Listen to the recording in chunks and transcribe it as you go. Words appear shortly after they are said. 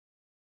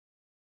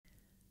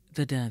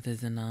The death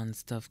is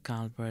announced of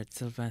Calbert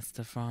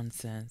Sylvester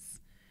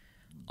Francis,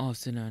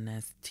 also known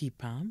as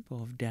T-Pap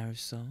of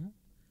Darso,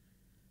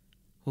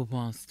 who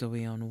passed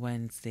away on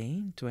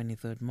Wednesday,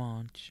 23rd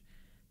March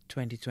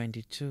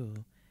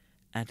 2022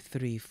 at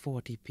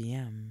 3:40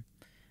 p.m.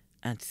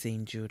 at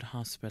St. Jude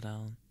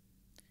Hospital.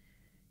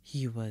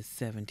 He was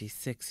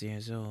 76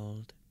 years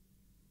old.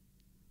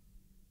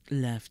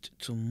 Left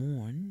to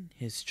mourn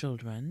his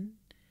children,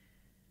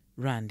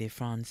 Randy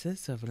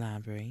Francis of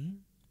Laborie,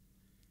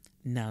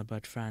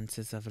 Nelbert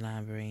Francis of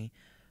Laborie,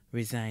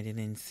 residing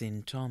in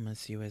St.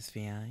 Thomas,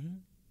 USVI,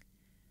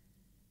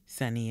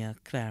 Sania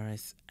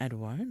Clarice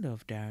Edward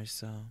of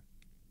Darso,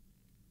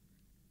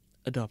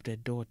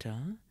 adopted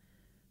daughter,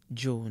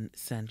 Joan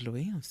St.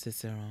 Louis of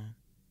Cicero,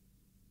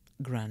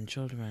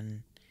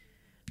 grandchildren,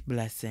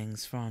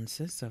 Blessings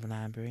Francis of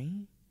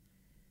Laborie,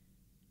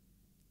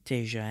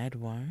 Tasia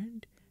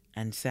Edward,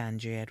 and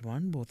Sanjay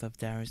Edward, both of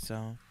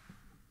Darso,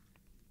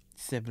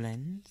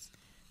 siblings,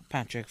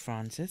 Patrick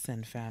Francis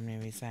and family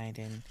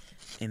residing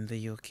in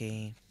the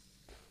UK,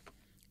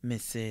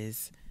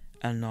 Mrs.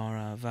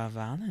 Elnora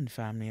Vaval and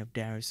family of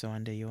Darso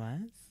in the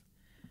US,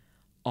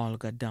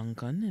 Olga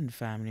Duncan and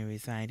family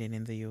residing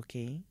in the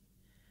UK,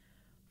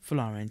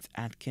 Florence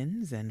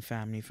Atkins and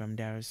family from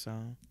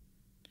Darso,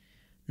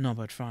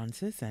 Norbert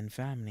Francis and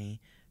family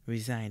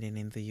residing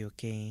in the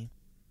UK,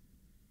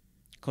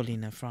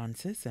 Colina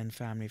Francis and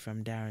family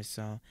from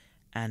Darso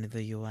and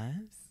the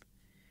US,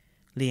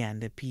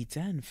 Leander Peter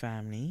and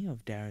family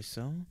of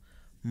Darso,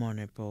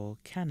 Monaco,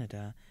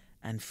 Canada,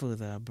 and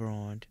further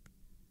abroad.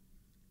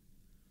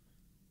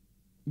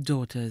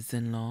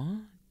 Daughters-in-law,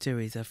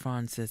 Teresa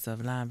Francis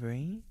of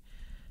Laborie,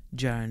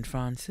 Jaron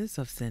Francis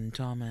of St.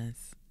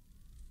 Thomas.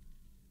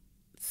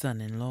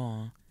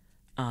 Son-in-law,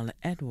 Al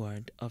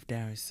Edward of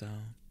Darso.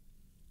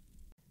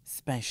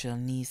 Special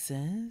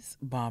nieces,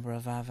 Barbara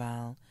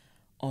Vaval,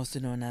 also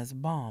known as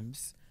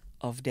Bobs,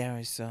 of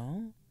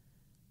Darso,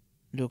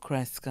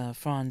 Lucreska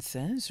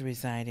Francis,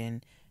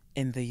 residing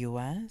in the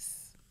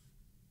U.S.,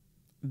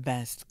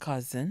 best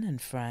cousin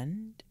and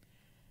friend,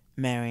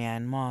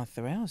 Marianne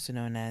Martha, also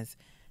known as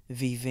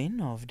Vivin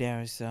of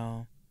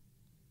Darso,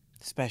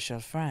 special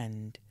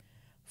friend,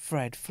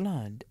 Fred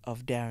Flood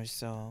of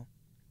Darso.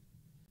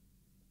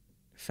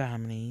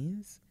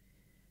 Families,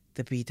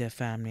 the Peter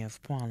family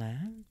of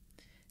Poile,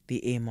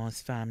 the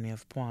Amos family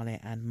of Poile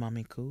and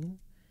Mamiku,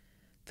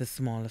 the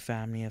smaller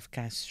family of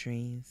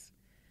Castries,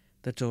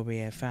 the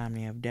Tobier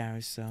family of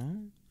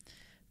Darso,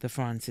 the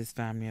Francis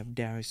family of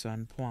Darso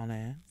and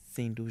Poile,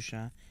 St.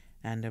 Lucia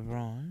and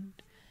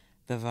abroad,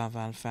 the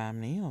Vaval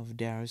family of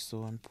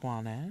Darso and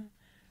Poile,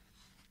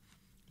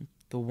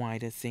 the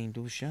wider St.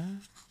 Lucia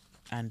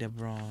and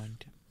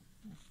abroad.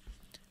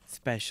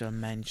 Special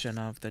mention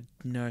of the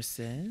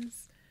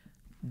nurses,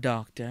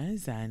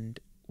 doctors, and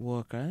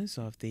workers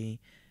of the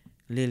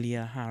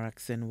Lilia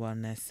Harrison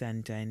Wellness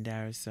Center in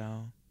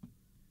Darso.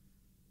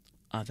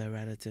 Other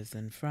relatives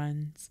and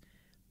friends,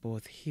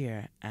 both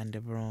here and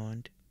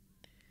abroad.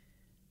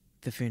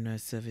 The funeral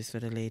service for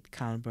the late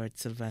Calbert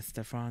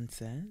Sylvester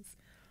Francis,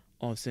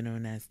 also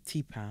known as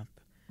T-Pap,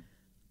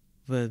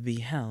 will be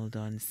held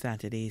on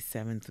Saturday,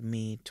 7th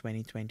May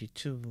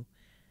 2022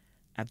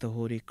 at the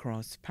Holy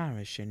Cross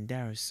Parish in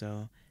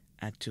Darso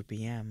at 2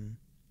 p.m.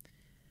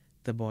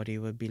 The body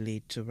will be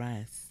laid to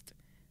rest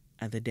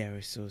at the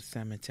Darso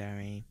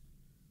Cemetery.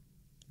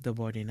 The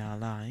body now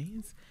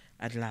lies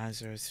at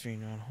Lazarus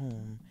Funeral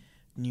Home,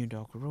 New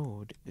Dock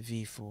Road,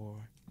 V4.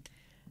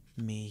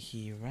 May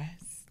he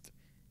rest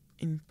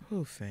in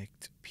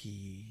perfect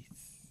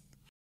peace.